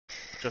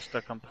just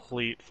a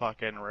complete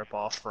fucking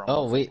ripoff from.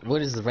 Oh wait,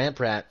 what is the ramp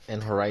rat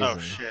in Horizon? Oh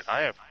shit,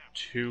 I have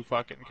 2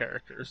 fucking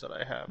characters that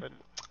I haven't.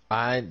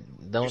 I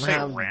don't Did you say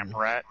have ramp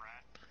rat?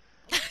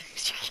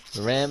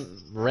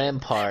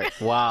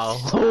 Rampart. Wow.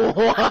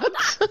 What?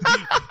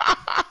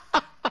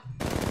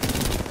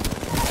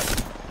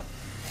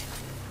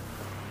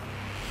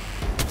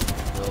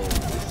 No,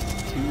 this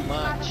is too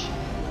much.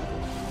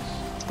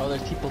 Oh,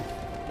 there's people.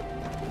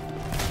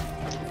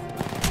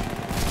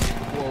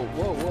 Whoa,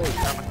 whoa, whoa.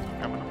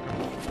 Coming.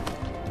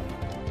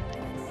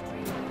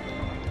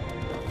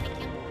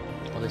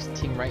 Oh, there's a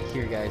team right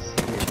here, guys.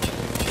 Here.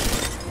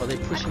 Oh, they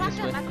pushing this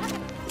way.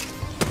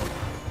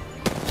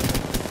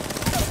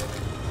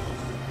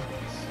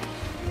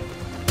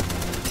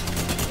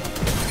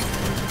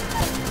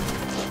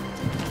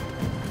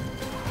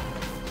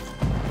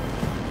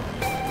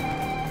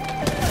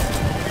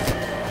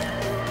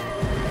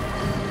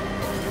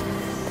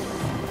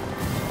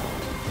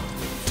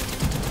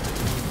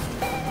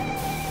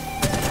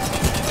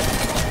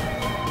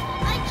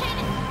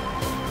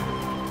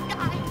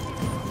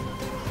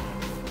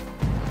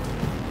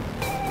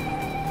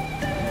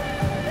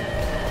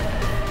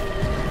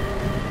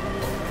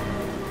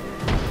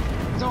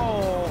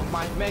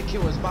 My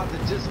medkit was about to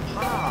just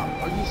pop.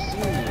 Are you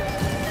serious?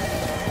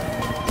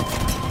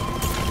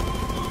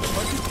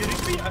 Are you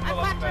kidding me? I'm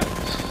not mad.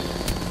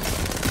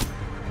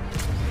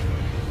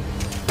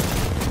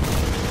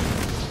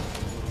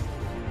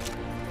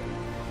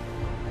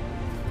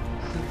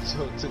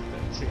 Joe took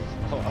that too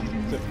off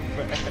the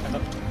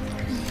map.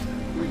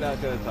 We're not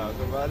gonna talk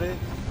about it.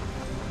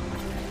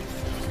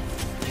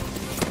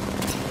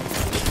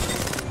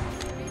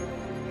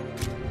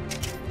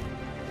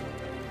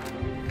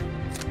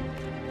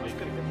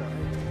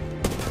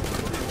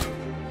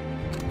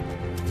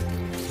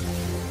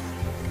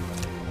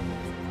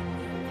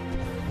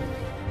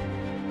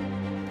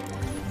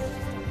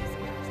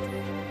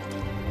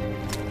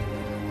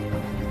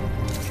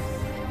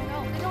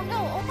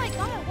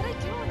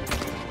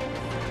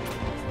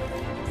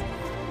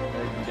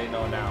 They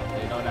know now.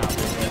 They know now.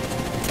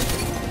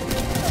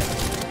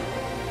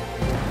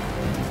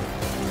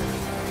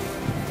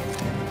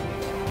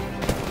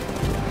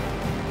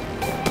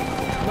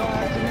 No, I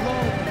have to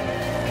reload.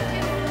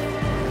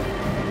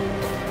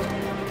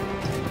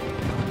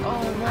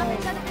 Oh no.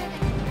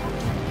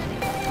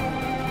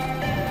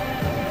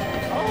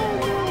 Oh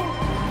no.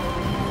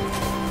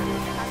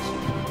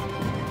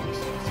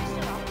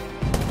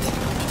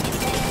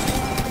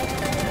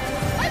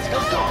 Let's go!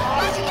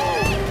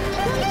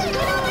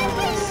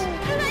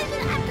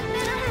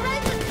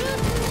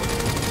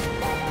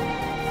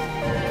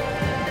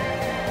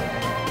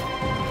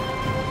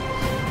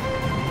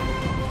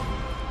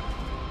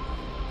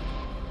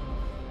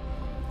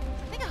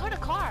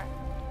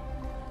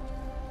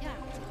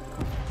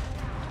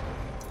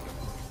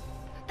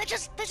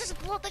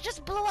 They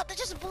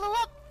just blew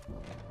up.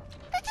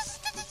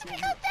 We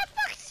got that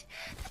box.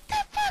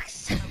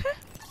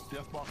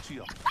 Death box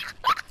here.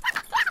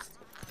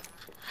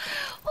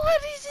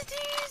 What is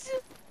this?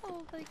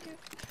 Oh my god.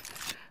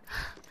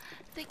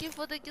 Thank you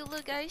for the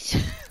killer, guys.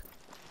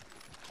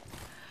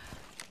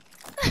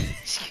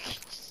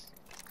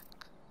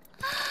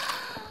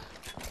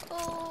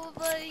 Oh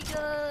my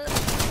god.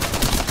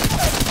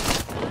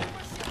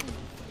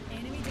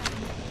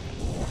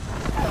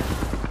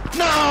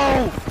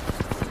 No!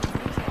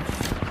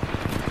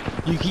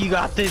 You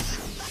got this.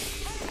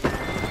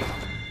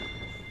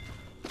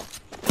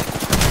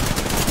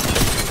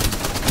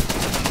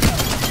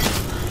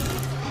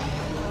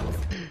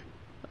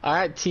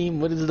 Alright team,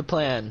 what is the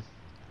plan?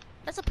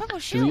 That's a purple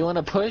shield. Do we want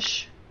to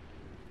push?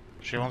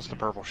 She wants the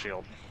purple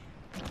shield.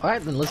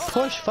 Alright then, let's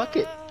push. Fuck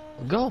it.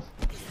 Go.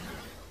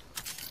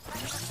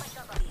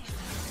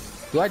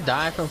 Do I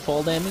die from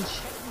fall damage?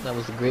 That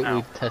was a great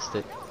way to test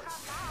it.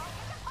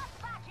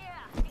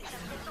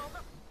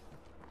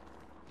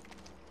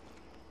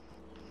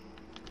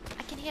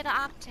 I can hear the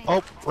octane.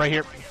 Oh, right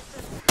here.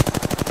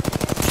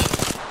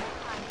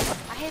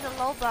 I hear the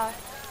Loba.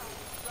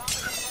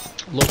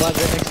 Loba right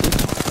next to you.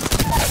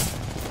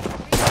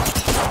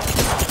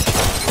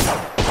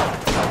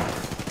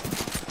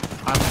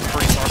 I'm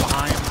pretty far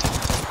behind.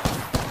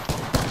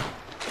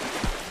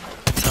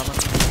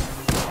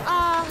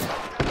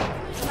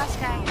 Last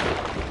guy.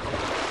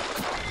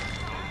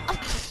 Oh,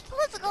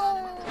 let's go.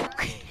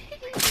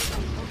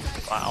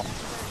 Wow.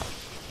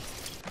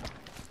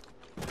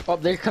 Oh,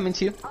 they're coming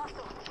to you.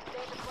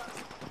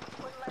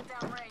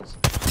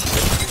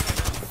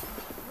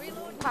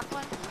 Crack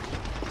one.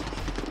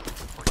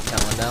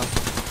 That one down.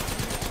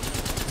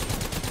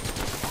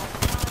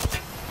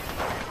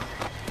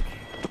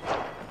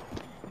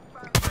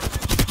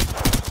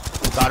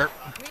 Got her.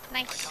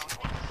 Nice.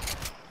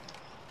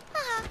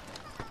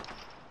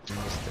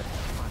 Missed it.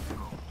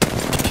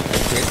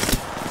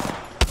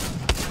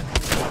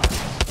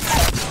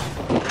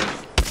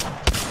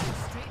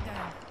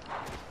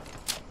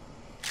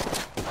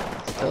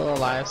 Still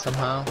alive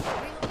somehow.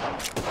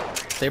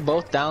 They're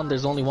both down.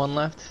 There's only one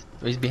left.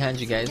 He's behind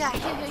you guys. Yeah,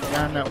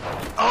 here. No.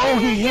 Oh,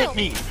 he hit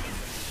me.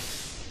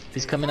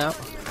 He's coming out.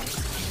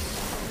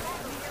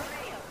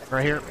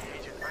 Right here.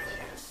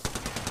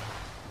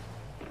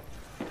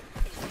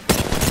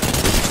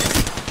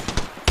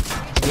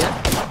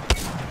 Yeah.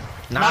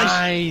 I'm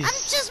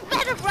Nice. just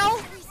better, bro.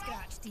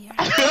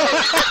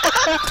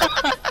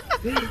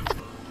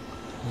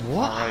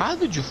 What? Alright. How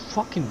did you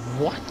fucking?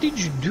 What did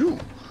you do?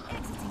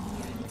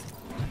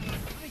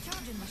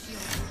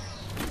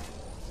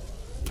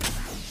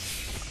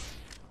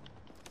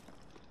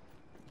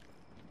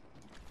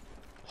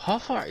 How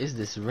far is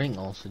this ring?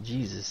 Also,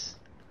 Jesus.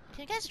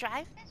 Can you guys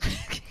drive?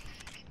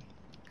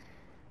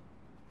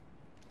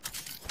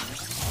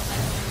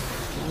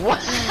 What?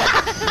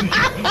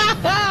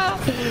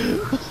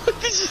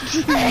 What did you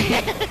do?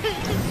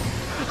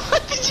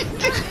 What did you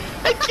do?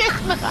 I can't.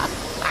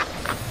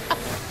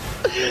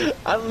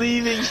 I'm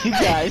leaving you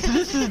guys.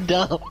 This is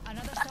dumb.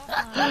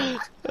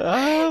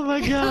 Oh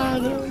my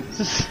god.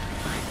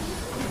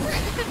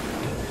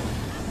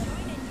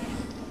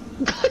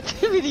 God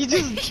damn it, you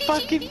just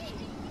fucking.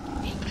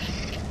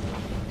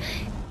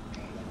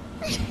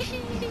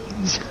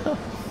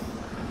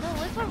 No,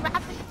 wait for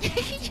rapping.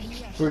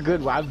 We're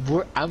good.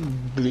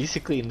 I'm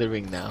basically in the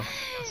ring now.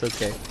 It's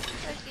okay. Okay.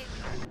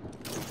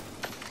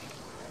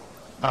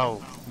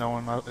 Oh, no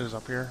one is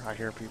up here? I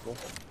hear people.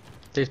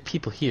 There's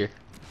people here.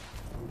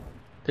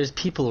 There's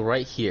people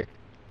right here.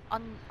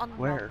 On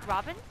Where?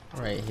 Robin?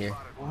 Right here.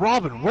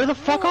 Robin, where the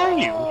fuck are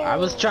you? I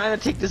was trying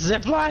to take the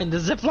zip line. The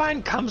zip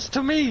line comes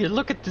to me.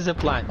 Look at the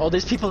zip line. Oh,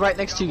 there's people right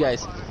next to you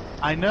guys.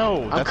 I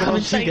know. I'm That's coming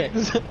what to you I'm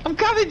guys. I'm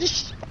coming.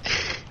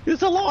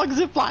 It's a long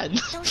zip line.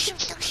 Don't shoot,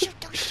 don't shoot,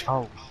 don't shoot.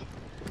 Oh,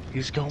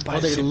 he's going by. Oh,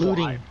 they're zip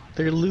looting. line.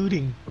 They're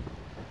looting.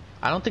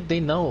 I don't think they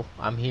know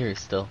I'm here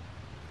still.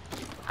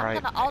 I'm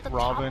Alright, gonna all the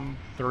Robin,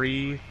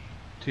 3,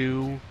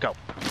 2, go.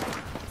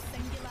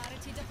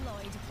 Singularity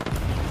deployed.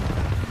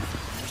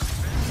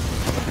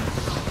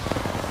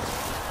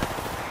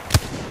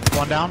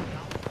 One down.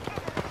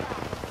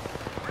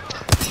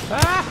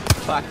 Ah!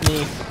 Fuck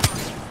me.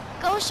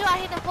 Go shoot, I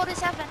hit the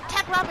 47.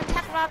 Tag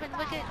Robin,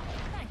 we're good.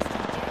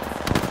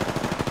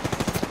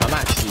 I'm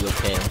actually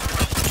okay.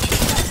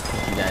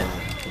 You guys.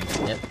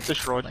 Yep.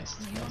 Destroyed. Nice.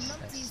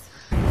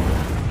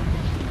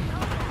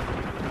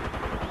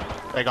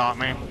 They got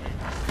me.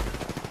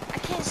 I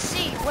can't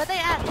see. Where they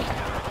at?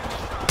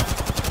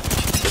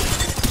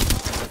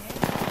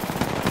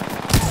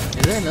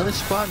 Is there another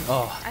squad?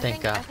 Oh, thank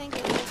I God. think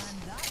it is.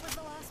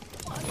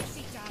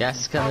 Gas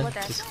is Oh, coming. we're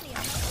dead.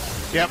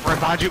 Yep, right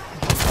behind you.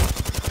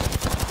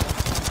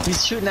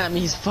 He's shooting at me.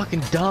 He's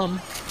fucking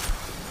dumb.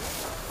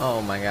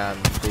 Oh my God.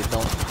 They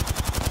don't.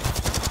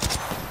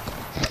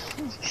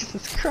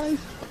 Jesus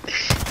Christ.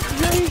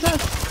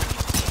 Jesus.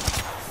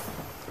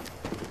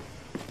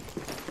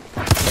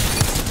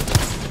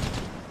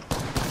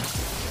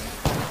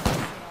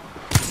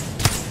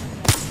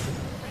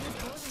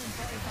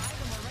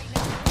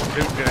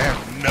 Dude, I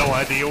have no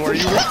idea where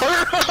you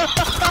are.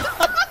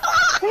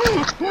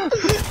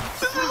 This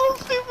is so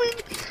stupid.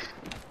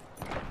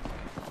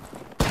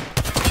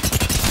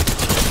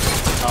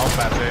 Oh,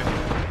 that's it.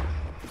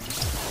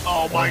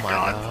 Oh my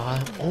god.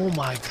 Oh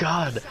my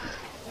God.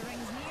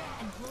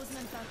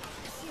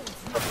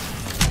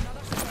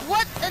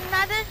 What?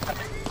 Another?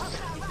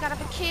 You gotta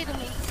be kidding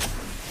me.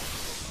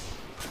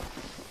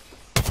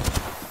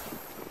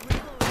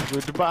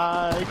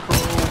 Goodbye, Crow.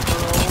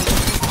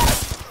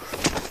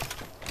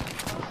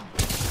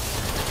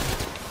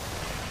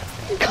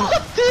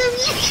 God damn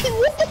you!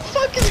 What the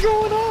fuck is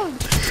going on?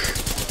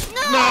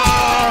 No!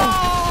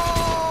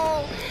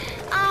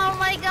 Oh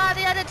my god,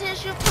 they had a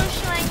tissue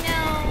push right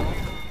now.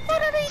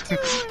 What are they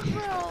doing,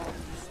 bro?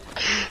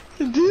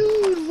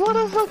 Dude, what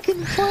a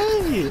fucking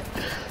play!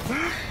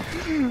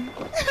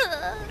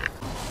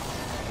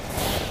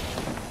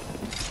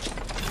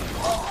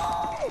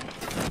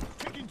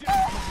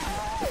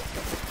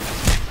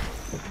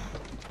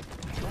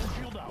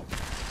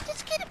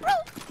 Just get it, bro.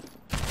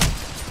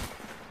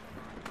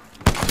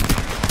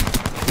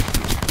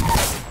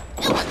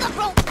 Yo, what's up,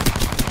 bro?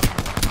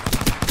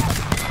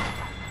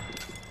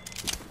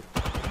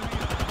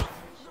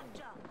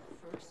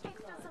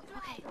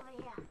 Okay.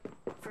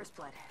 First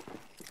blood.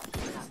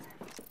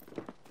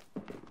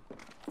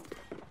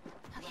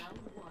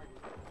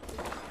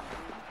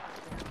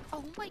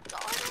 Oh my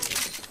god.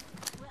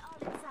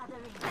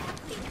 I have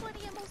P20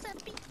 and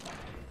Mozambique.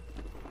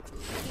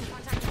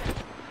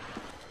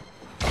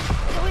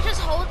 Can we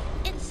just hold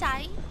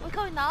inside? We're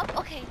going up?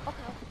 Okay,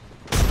 okay.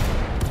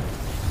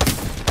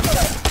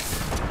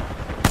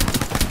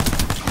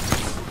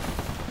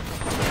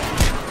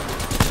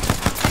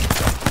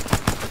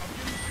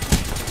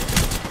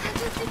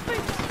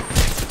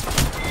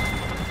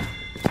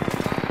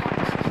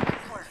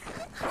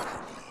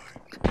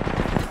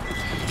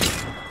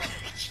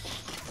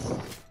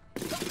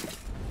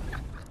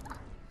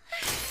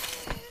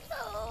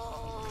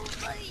 Oh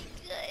my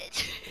god.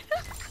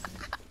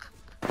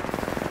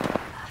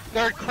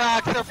 They're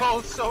cracked. They're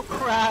both so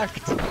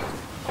cracked.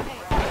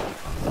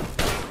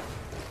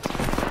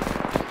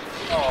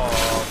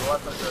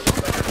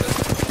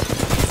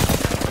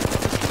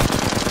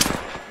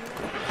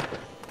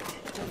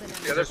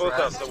 Yeah, they're both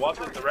up.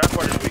 The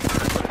rampart is weak.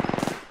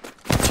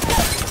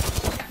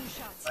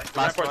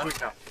 Last Rampart's one.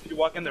 weak now. You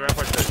walk in the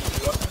rampart's dead.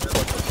 You walk in the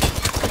rampart's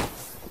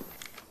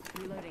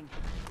dead. Reloading.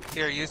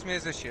 Here, use me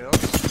as a shield.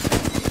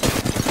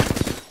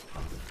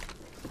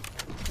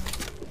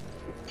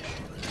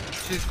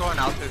 She's going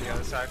out through the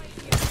other side.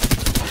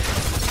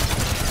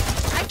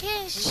 I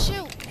can't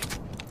shoot.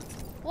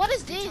 What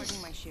is Charging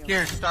this? my shield.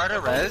 Here, start a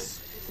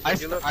res. I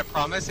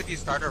promise if you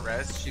start a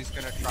res, she's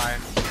gonna try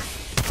and...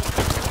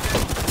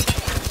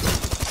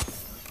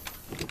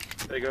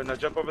 There you go. Now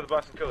jump over the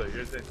box and kill her.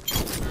 You're insane.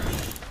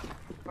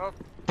 Oh,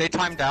 they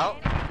timed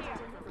out?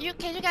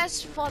 Can you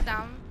guys fall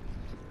down?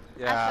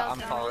 Yeah, fell I'm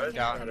down. falling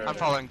down. I'm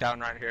falling down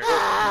right here.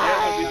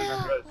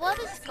 Yeah, no, What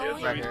is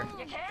going Right here. on?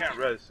 You can't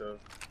res, so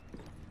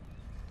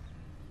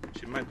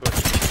she might push.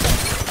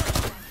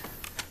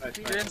 Nice,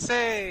 You're nice.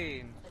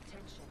 insane!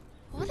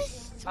 What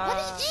is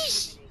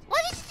this?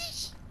 What is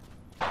this?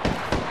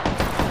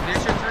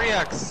 Here's your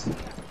 3x.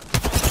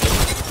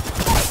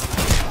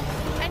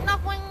 I'm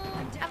not going.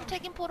 I'm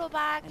taking portal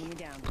back. Enemy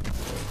down.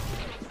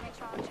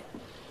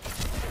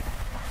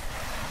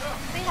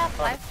 They have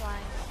lifeline.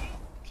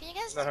 Can you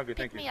guys Not hungry,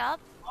 pick thank you. me up?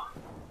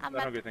 I'm Not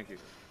at hungry, thank you.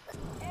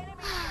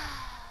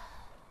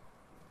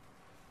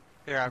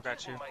 Here, I've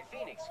got you.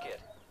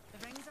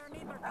 The rings are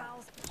neighbor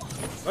pals.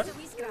 What? So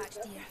we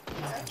scratched here.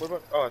 What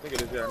about? Oh, I think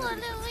it is. Yeah, I What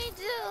think do it we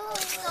do?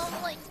 Oh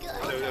my is.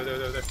 god.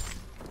 There.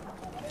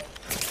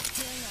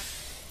 Healing up.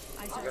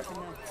 Eyes are open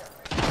now.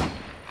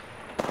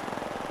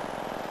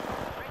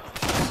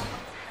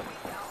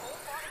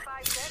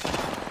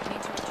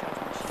 Need to recharge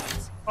my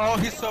shields. Oh,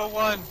 he's so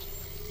one.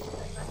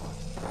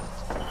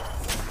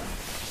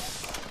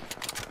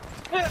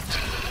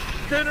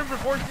 10 for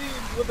 14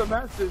 with a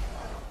massive.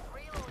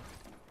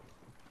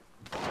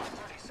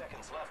 30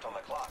 seconds left on the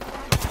clock.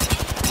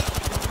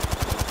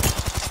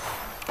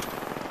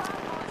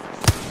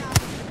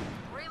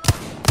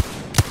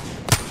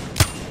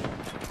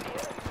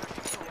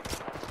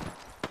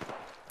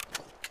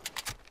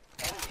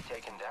 Enemy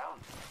taken down.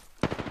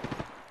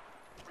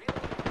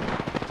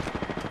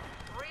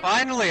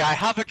 Finally, I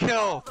have a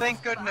kill.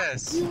 Thank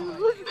goodness. Being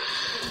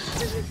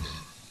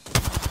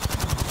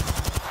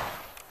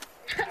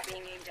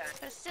aimed at.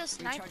 They're still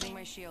Recharging sniping.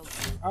 my shield.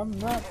 I'm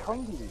not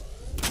hungry.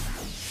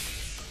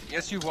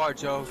 Yes, you are,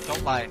 Joe.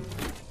 Don't lie.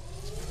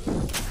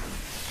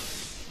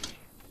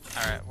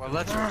 Alright, well,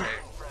 let's rotate.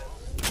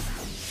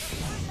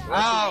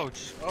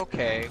 Ouch!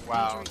 Okay, Need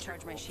wow. to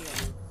recharge my shield.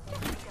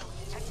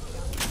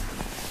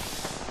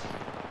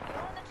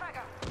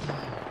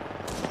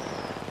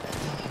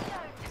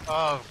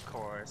 Of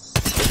course.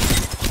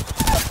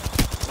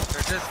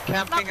 They're just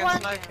camping Knock one.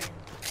 and sniping.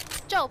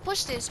 Joe,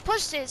 push this.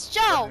 Push this.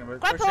 Joe,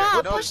 grab push her it.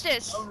 out. No. Push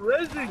this. I'm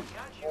resing.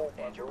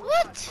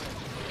 What?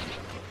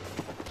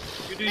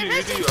 You do They're you,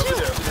 resing over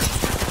too.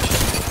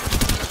 there.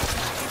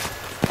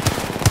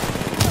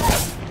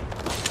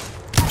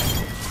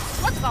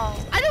 Let's go.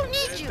 I don't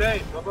need you.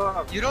 Insane,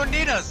 bye-bye. You don't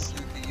need us,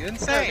 you Yeah,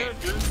 insane.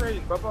 dude, you're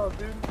insane. Bye-bye,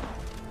 dude.